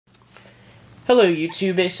Hello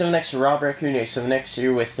YouTube, A7X Rob Raccoon A7X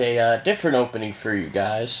here with a different opening for you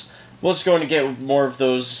guys. We're just going to get more of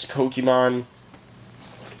those Pokemon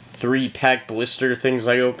 3-pack blister things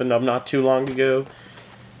I opened up not too long ago.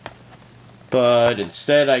 But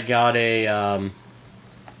instead I got a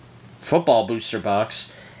football booster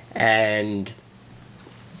box, and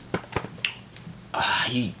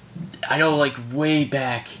I know, like, way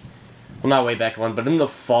back, well, not way back one, but in the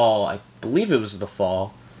fall, I believe it was the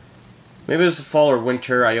fall. Maybe it was the fall or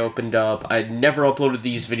winter I opened up. I never uploaded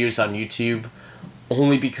these videos on YouTube,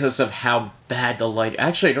 only because of how bad the light...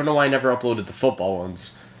 Actually, I don't know why I never uploaded the football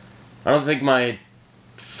ones. I don't think my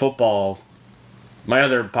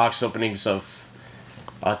other box openings of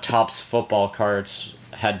Topps football cards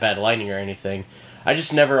had bad lighting or anything. I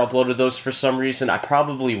just never uploaded those for some reason. I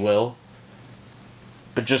probably will,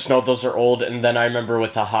 but just know those are old. And then I remember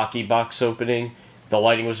with a hockey box opening, the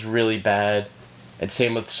lighting was really bad. And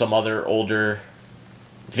same with some other older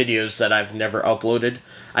videos that I've never uploaded.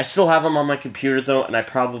 I still have them on my computer though, and I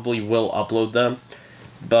probably will upload them.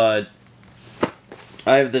 But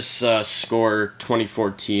I have this Score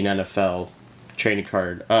 2014 NFL trading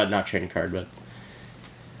card. Not trading card, but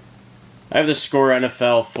I have this Score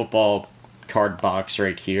NFL football card box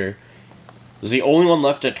right here. It was the only one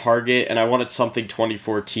left at Target, and I wanted something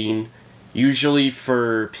 2014. Usually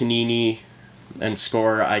for Panini and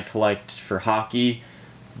Score I collect for hockey,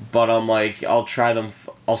 but I'm like, I'll try them.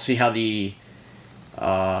 I'll see how the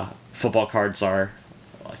football cards are.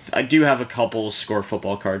 I do have a couple Score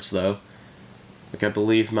football cards though. Like, I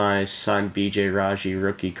believe my signed B.J. Raji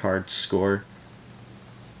rookie card Score.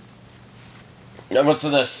 And what's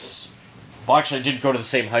this? Well, actually, I did go to the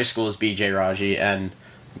same high school as B.J. Raji, and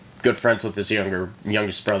good friends with his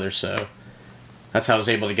youngest brother, so that's how I was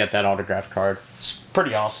able to get that autograph card. It's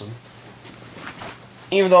pretty awesome.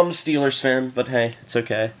 Even though I'm a Steelers fan, but hey, it's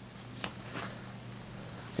okay.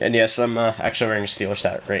 And yes, I'm actually wearing a Steelers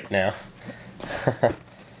hat right now.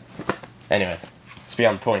 Anyway, let's be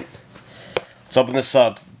on point. Let's open this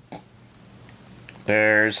up.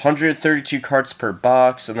 There's 132 cards per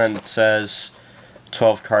box, and then it says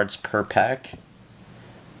 12 cards per pack.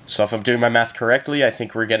 So if I'm doing my math correctly, I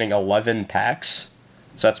think we're getting 11 packs.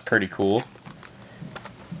 So that's pretty cool.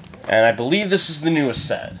 And I believe this is the newest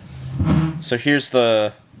set. So here's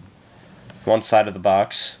the one side of the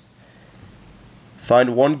box.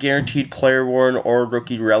 Find one guaranteed player worn or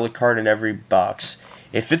rookie relic card in every box.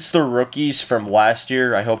 If it's the rookies from last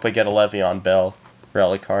year, I hope I get a Le'Veon Bell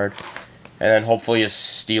relic card. And then hopefully a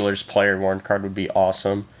Steelers player worn card would be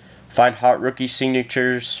awesome. Find hot rookie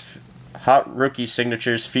signatures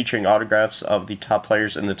featuring autographs of the top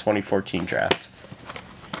players in the 2014 draft.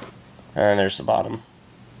 And there's the bottom.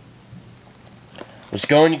 Was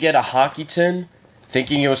going to get a hockey tin,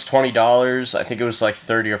 thinking it was $20. I think it was like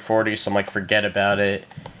 30 or 40, so I'm like, forget about it.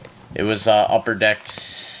 It was Upper Deck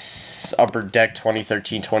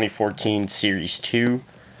 2013-2014 Series 2.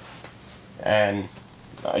 And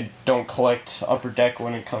I don't collect Upper Deck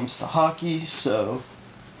when it comes to hockey, so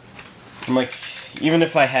I'm like, even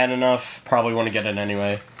if I had enough, probably want to get it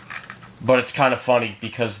anyway. But it's kind of funny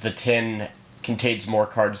because the tin contains more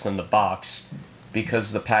cards than the box,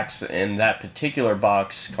 because the packs in that particular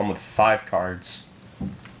box come with 5 cards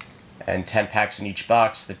and 10 packs in each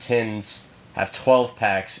box. The tins have 12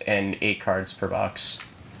 packs and 8 cards per box.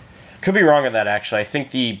 Could be wrong on that, actually. I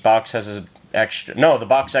think the box has an extra... No, the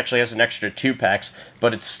box actually has an extra 2 packs,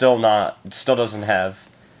 but it's still not... It still doesn't have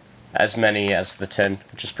as many as the tin,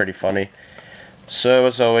 which is pretty funny. So,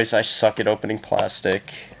 as always, I suck at opening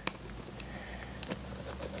plastic.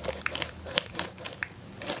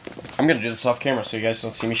 I'm gonna do this off camera so you guys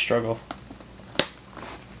don't see me struggle.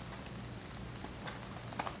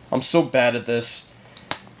 I'm so bad at this.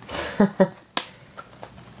 I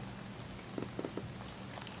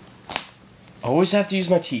always have to use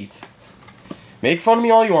my teeth. Make fun of me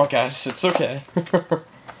all you want, guys. It's okay.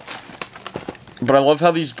 But I love how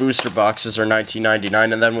these booster boxes are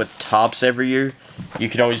 $19.99, and then with Topps every year, you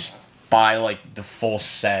can always buy, like, the full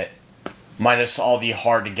set, minus all the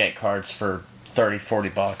hard-to-get cards for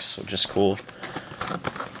 30-40 bucks, which is cool.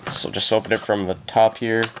 So just open it from the top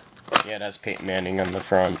here. Yeah, it has Peyton Manning on the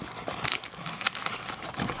front.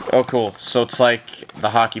 Oh, cool. So it's like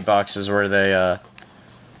the hockey boxes where they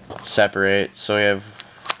separate. So we have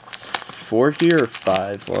 4 here, or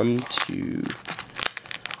 5? 1,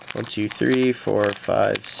 2, 3, 4,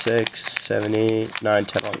 5, 6, 7, 8, 9,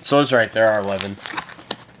 10, 11. So it's right, there are 11.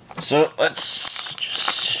 So let's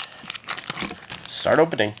just start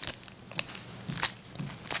opening.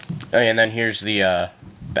 Oh, and then here's the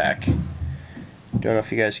back. Don't know if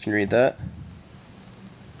you guys can read that.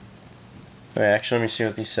 Okay, actually, let me see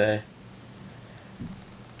what these say.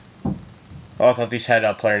 Oh, I thought these had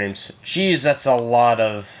player names. Jeez, that's a lot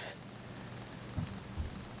of...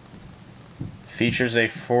 Features a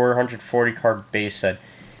 440 card base set.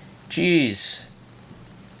 Jeez.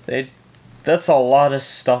 That's a lot of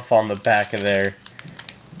stuff on the back of there.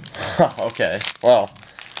 Okay, well,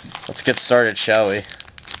 let's get started, shall we?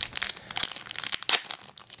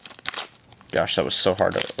 Gosh, that was so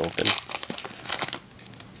hard to open.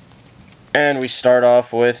 And we start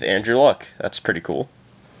off with Andrew Luck. That's pretty cool.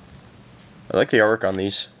 I like the artwork on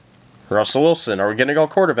these. Russell Wilson. Are we getting all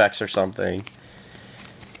quarterbacks or something?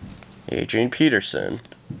 Adrian Peterson.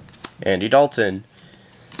 Andy Dalton.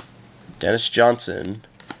 Dennis Johnson.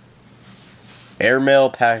 Airmail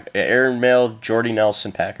Jordy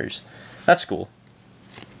Nelson Packers. That's cool.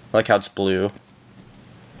 I like how it's blue.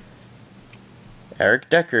 Eric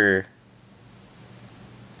Decker.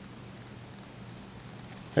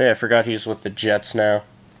 Hey, I forgot he's with the Jets now.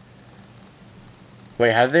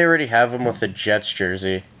 Wait, how did they already have him with the Jets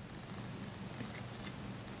jersey?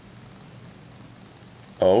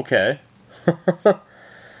 Okay.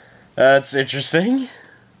 That's interesting.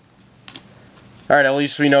 Alright, at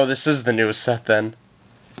least we know this is the newest set then.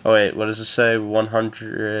 Oh wait, what does it say?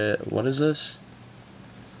 100... What is this?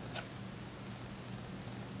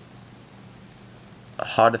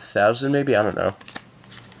 Hot 1,000 maybe? I don't know.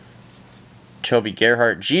 Toby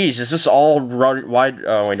Gerhart. Jeez, is this all wide...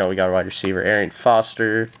 Oh wait, no, we got a wide receiver. Arian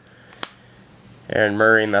Foster. Aaron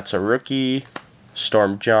Murray, and that's a rookie.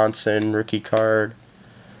 Storm Johnson, rookie card.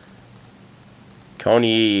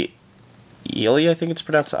 Coney Ely, I think it's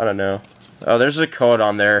pronounced. I don't know. Oh, there's a code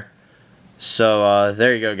on there. So,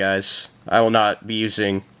 there you go, guys. I will not be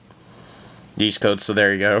using these codes, so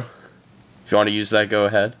there you go. If you want to use that, go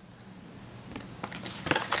ahead.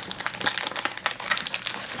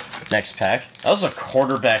 Next pack. That was a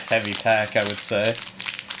quarterback-heavy pack, I would say. I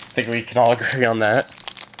think we can all agree on that.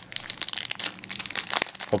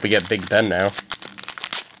 Hope we get Big Ben now.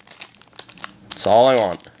 That's all I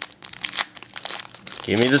want.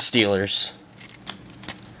 Give me the Steelers.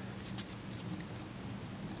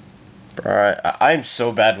 Alright, I'm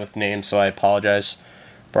so bad with names, so I apologize.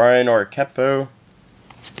 Brian Orkepo.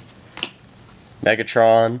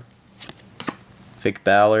 Megatron. Vic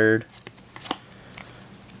Ballard.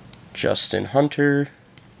 Justin Hunter.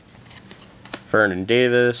 Vernon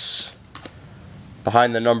Davis.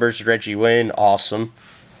 Behind the numbers, Reggie Wayne. Awesome.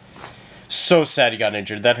 So sad he got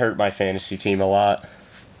injured. That hurt my fantasy team a lot.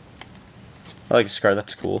 I like this card.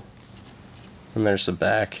 That's cool. And there's the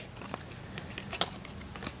back.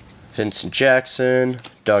 Vincent Jackson,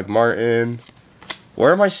 Doug Martin.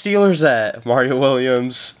 Where are my Steelers at? Mario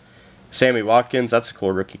Williams, Sammy Watkins. That's a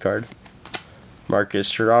cool rookie card.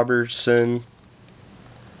 Marcus Robertson.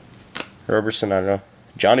 I don't know.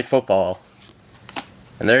 Johnny Football.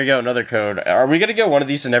 And there you go, another code. Are we going to get one of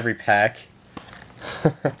these in every pack?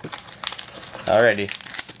 Alrighty.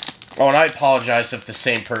 Oh, and I apologize if the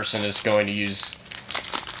same person is going to use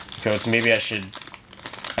codes. Maybe I should...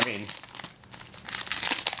 I mean...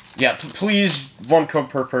 Yeah, please, one code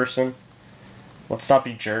per person. Let's not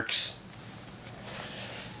be jerks.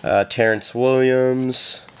 Terrence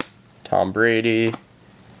Williams, Tom Brady,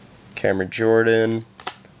 Cameron Jordan,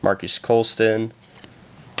 Marcus Colston.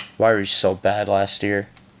 Why were you so bad last year?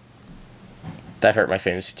 That hurt my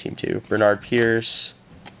fantasy team too. Bernard Pierce,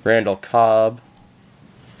 Randall Cobb.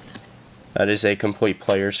 That is a complete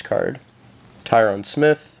player's card. Tyrone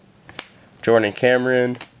Smith, Jordan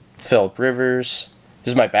Cameron, Phillip Rivers.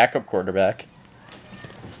 This is my backup quarterback.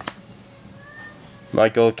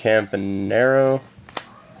 Michael Campanaro,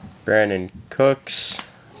 Brandon Cooks,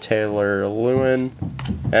 Taylor Lewin,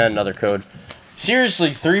 and another code.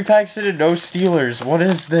 Seriously, 3 packs in and no Steelers. What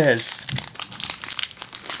is this?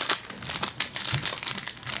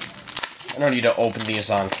 I don't need to open these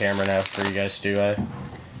on camera now for you guys, do I?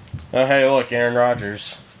 Oh, hey, look, Aaron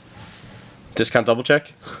Rodgers. Discount double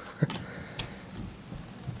check?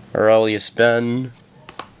 Aurelius Ben.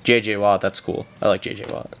 J.J. Watt, that's cool. I like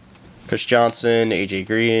J.J. Watt. Chris Johnson, A.J.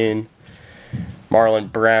 Green,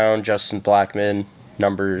 Marlon Brown, Justin Blackman,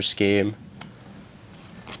 numbers game.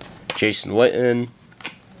 Jason Witten,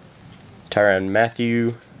 Tyrann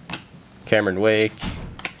Mathieu, Cameron Wake,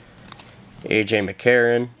 A.J.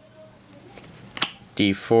 McCarron,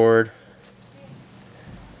 D. Ford.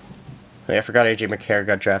 I forgot A.J. McCarron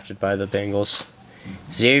got drafted by the Bengals.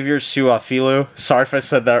 Xavier Su'a-Filo. Sorry if I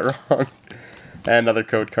said that wrong. And another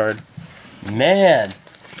code card. Man!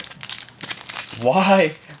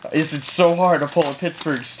 Why is it so hard to pull a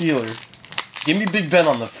Pittsburgh Steeler? Give me Big Ben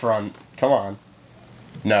on the front. Come on.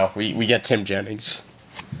 No, we get Tim Jennings.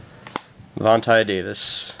 Vontae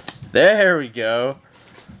Davis. There we go.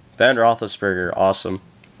 Ben Roethlisberger. Awesome.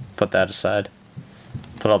 Put that aside.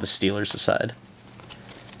 Put all the Steelers aside.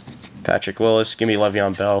 Patrick Willis. Give me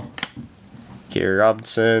Le'Veon Bell. Gary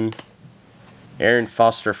Robinson. Aaron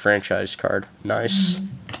Foster franchise card. Nice.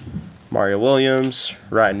 Mario Williams.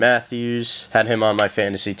 Ryan Matthews. Had him on my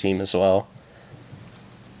fantasy team as well.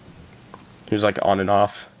 He was like on and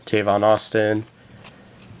off. Tavon Austin.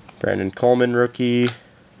 Brandon Coleman rookie.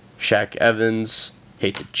 Shaq Evans.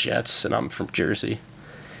 Hate the Jets, and I'm from Jersey.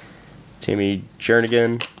 Timmy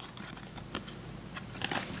Jernigan.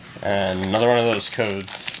 And another one of those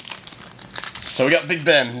codes. So we got Big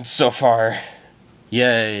Ben so far.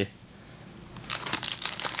 Yay.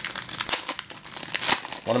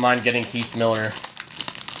 Wouldn't mind getting Heath Miller.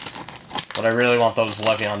 But I really want those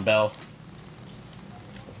Le'Veon Bell.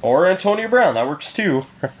 Or Antonio Brown, that works too.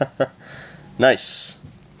 Nice.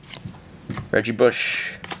 Reggie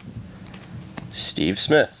Bush. Steve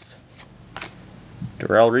Smith.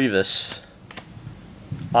 Darrelle Revis.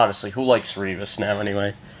 Honestly, who likes Revis now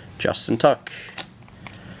anyway? Justin Tuck.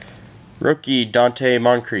 Rookie Dante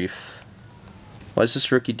Moncrief. Why is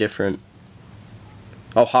this rookie different?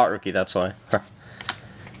 Oh, hot rookie, that's why.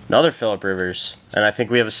 Another Phillip Rivers. And I think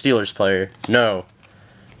we have a Steelers player. No.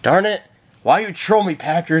 Darn it. Why you troll me,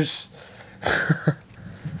 Packers?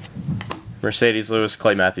 Mercedes Lewis,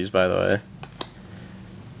 Clay Matthews, by the way.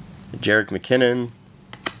 Jerick McKinnon.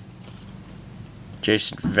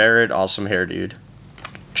 Jason Verrett, awesome hair dude.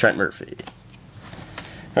 Trent Murphy.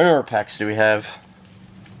 How many more packs do we have?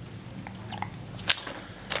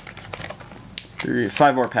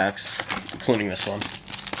 5 more packs, including this one.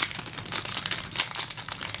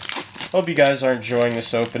 Hope you guys are enjoying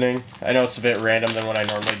this opening. I know it's a bit random than what I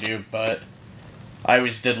normally do, but I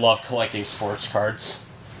always did love collecting sports cards.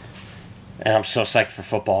 And I'm so psyched for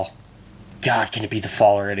football. God, can it be the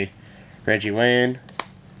fall already? Reggie Wayne,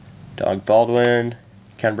 Doug Baldwin,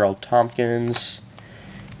 Kenbrell Tompkins,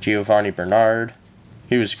 Giovanni Bernard.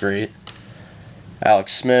 He was great.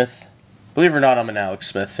 Alex Smith. Believe it or not, I'm an Alex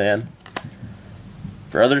Smith fan.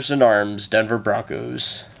 Brothers in Arms, Denver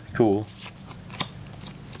Broncos. Cool.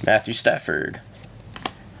 Matthew Stafford.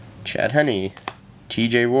 Chad Henne.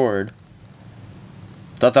 TJ Ward.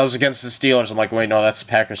 Thought that was against the Steelers. I'm like, wait, no, that's the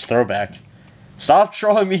Packers throwback. Stop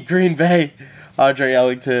trolling me, Green Bay. Andre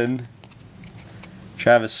Ellington.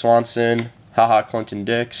 Travis Swanson. Haha Clinton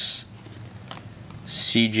Dix.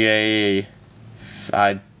 CJ.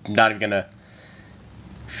 I'm not even gonna.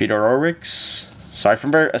 Fedorowicz. Sorry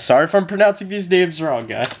if I'm pronouncing these names wrong,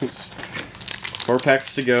 guys. 4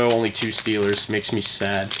 packs to go, only 2 Steelers. Makes me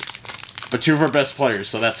sad. But 2 of our best players,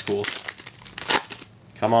 so that's cool.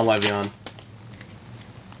 Come on, Le'Veon.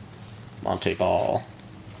 Monte Ball.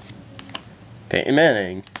 Peyton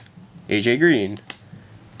Manning. AJ Green.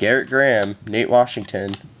 Garrett Graham. Nate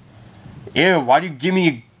Washington. Ew, why do you give me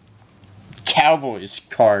a Cowboys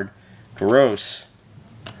card? Gross.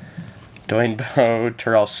 Dwayne Bowe.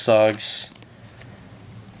 Terrell Suggs.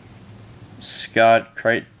 Scott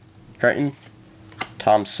Crichton.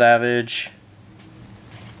 Tom Savage.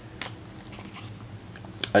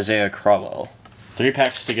 Isaiah Crowell. 3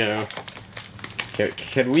 packs to go.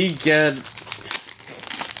 Can we get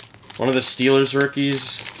one of the Steelers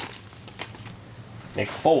rookies? Nick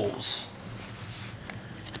Foles.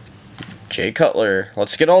 Jay Cutler.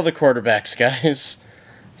 Let's get all the quarterbacks, guys.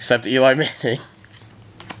 Except Eli Manning.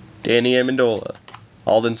 Danny Amendola.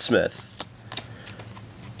 Aldon Smith.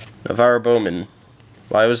 Navarro Bowman.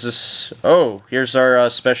 Why was this? Oh, here's our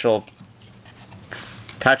special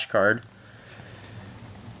patch card.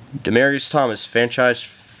 Demaryius Thomas,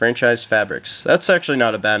 franchise fabrics. That's actually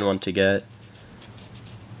not a bad one to get.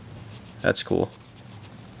 That's cool.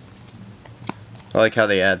 I like how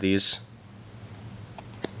they add these.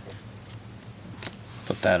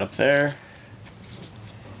 Put that up there.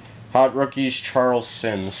 Hot rookies, Charles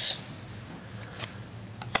Sims.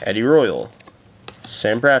 Eddie Royal.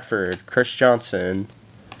 Sam Bradford. Chris Johnson.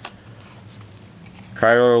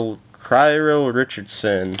 Cryo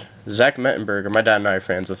Richardson. Zach Mettenberger. My dad and I are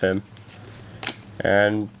fans of him.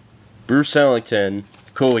 And Bruce Ellington.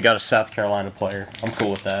 Cool, we got a South Carolina player. I'm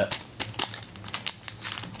cool with that.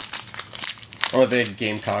 I'm a big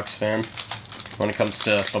Gamecocks fan when it comes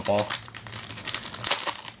to football.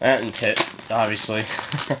 And Pitt, obviously.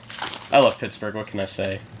 I love Pittsburgh, what can I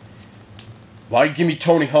say? Why give me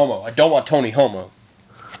Tony Homo? I don't want Tony Homo.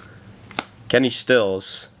 Kenny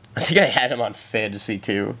Stills. I think I had him on fantasy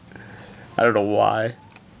too. I don't know why.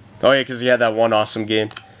 Oh yeah, because he had that one awesome game.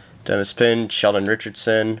 Dennis Pinn, Sheldon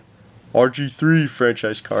Richardson, RG3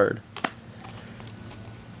 franchise card.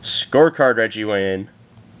 Scorecard Reggie Wayne.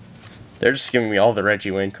 They're just giving me all the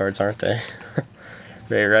Reggie Wayne cards, aren't they?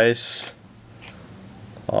 Ray Rice.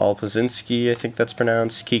 Paul Pazinski, I think that's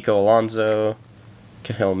pronounced. Kiko Alonso.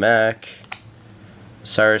 Cahill Mack.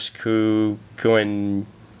 Cyrus Kuenjito.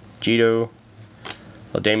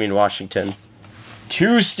 Damian Washington.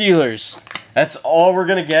 2 Steelers. That's all we're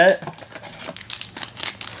gonna get?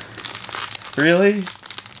 Really?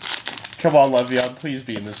 Come on, Le'Veon, please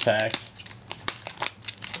be in this pack.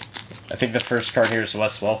 I think the first card here is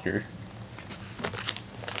Wes Welker.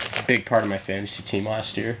 Big part of my fantasy team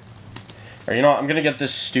last year. Or you know what, I'm gonna get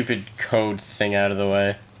this stupid code thing out of the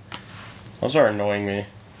way. Those are annoying me.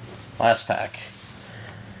 Last pack.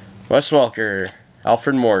 Wes Welker,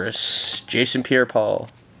 Alfred Morris, Jason Pierre-Paul,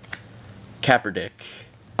 Kaepernick.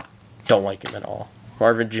 Don't like him at all.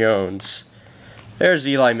 Marvin Jones. There's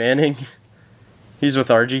Eli Manning. He's with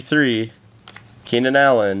RG3. Keenan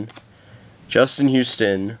Allen. Justin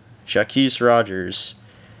Houston. Jaquise Rogers.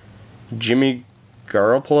 Jimmy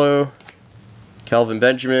Garoppolo. Kelvin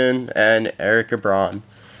Benjamin. And Eric Ebron.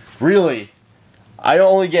 Really? I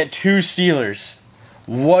only get 2 Steelers.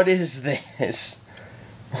 What is this?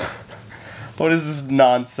 What is this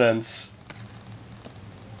nonsense?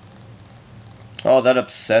 Oh, that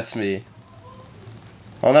upsets me.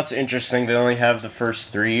 Oh, that's interesting. They only have the first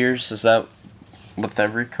 3 years. Is that with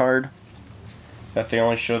every card? That they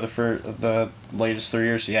only show the latest 3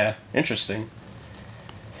 years? Yeah, interesting.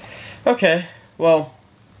 Okay, well,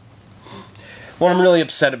 what I'm really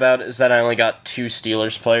upset about is that I only got 2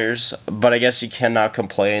 Steelers players, but I guess you cannot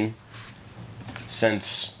complain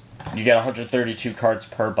since you get 132 cards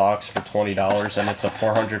per box for $20 and it's a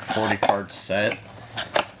 440 card set.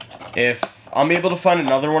 If I'm able to find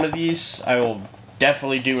another one of these, I will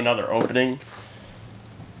definitely do another opening.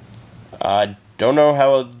 I don't know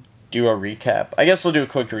how I'll do a recap. I guess I'll do a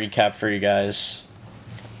quick recap for you guys.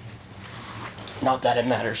 Not that it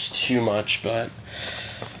matters too much, but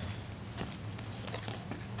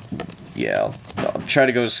yeah, I'll try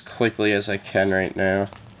to go as quickly as I can right now.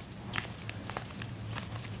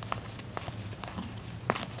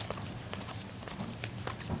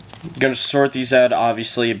 I'm gonna sort these out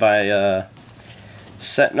obviously by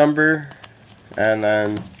set number, and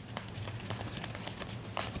then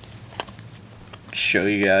show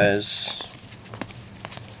you guys.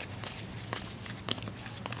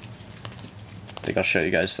 I think I'll show you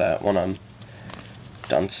guys that when I'm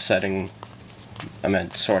done sorting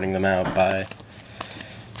them out by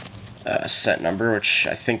set number, which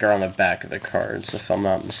I think are on the back of the cards, if I'm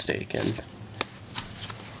not mistaken.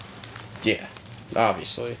 Yeah,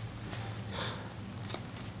 obviously.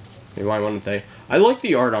 Why wouldn't they? I like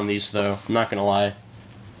the art on these, though. I'm not gonna lie.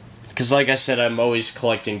 Because, like I said, I'm always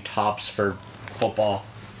collecting tops for football.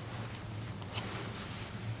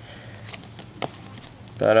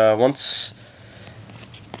 But once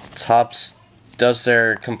Topps does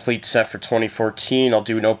their complete set for 2014, I'll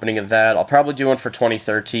do an opening of that. I'll probably do one for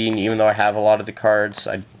 2013, even though I have a lot of the cards.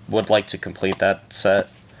 I would like to complete that set.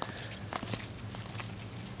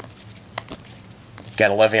 Get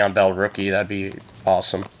a Le'Veon Bell rookie, that'd be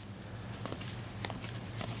awesome.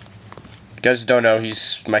 You guys don't know,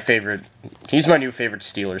 he's my new favorite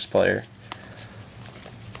Steelers player.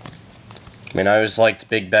 I mean, I always liked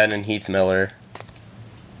Big Ben and Heath Miller.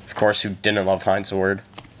 Of course, who didn't love Hines Ward?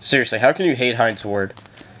 Seriously, how can you hate Hines Ward?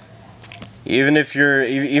 Even if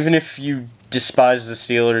you despise the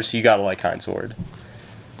Steelers, you gotta like Hines Ward.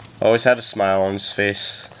 Always had a smile on his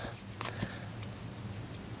face.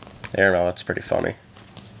 There, well, that's pretty funny.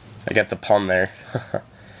 I get the pun there.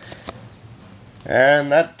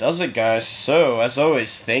 And that does it, guys. So, as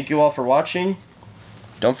always, thank you all for watching.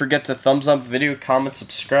 Don't forget to thumbs up the video, comment,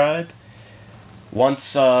 subscribe. Once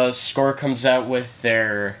Score comes out with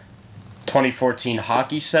their 2014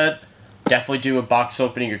 hockey set, definitely do a box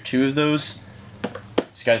opening or 2 of those.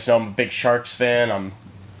 As you guys know, I'm a big Sharks fan.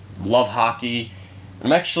 Love hockey.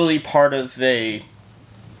 I'm actually part of a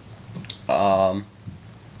I'm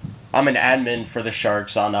an admin for the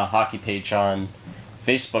Sharks on a hockey page on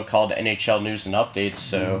Facebook called NHL News and Updates,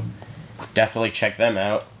 so definitely check them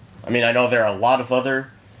out. I mean, I know there are a lot of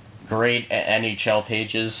other great NHL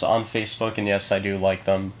pages on Facebook, and yes, I do like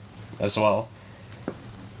them as well.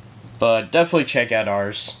 But definitely check out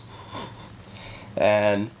ours.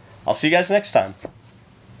 And I'll see you guys next time.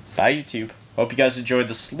 Bye, YouTube. Hope you guys enjoyed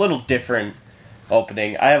this little different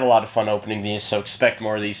opening. I have a lot of fun opening these, so expect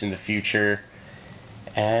more of these in the future.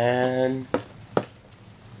 And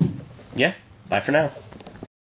yeah, bye for now.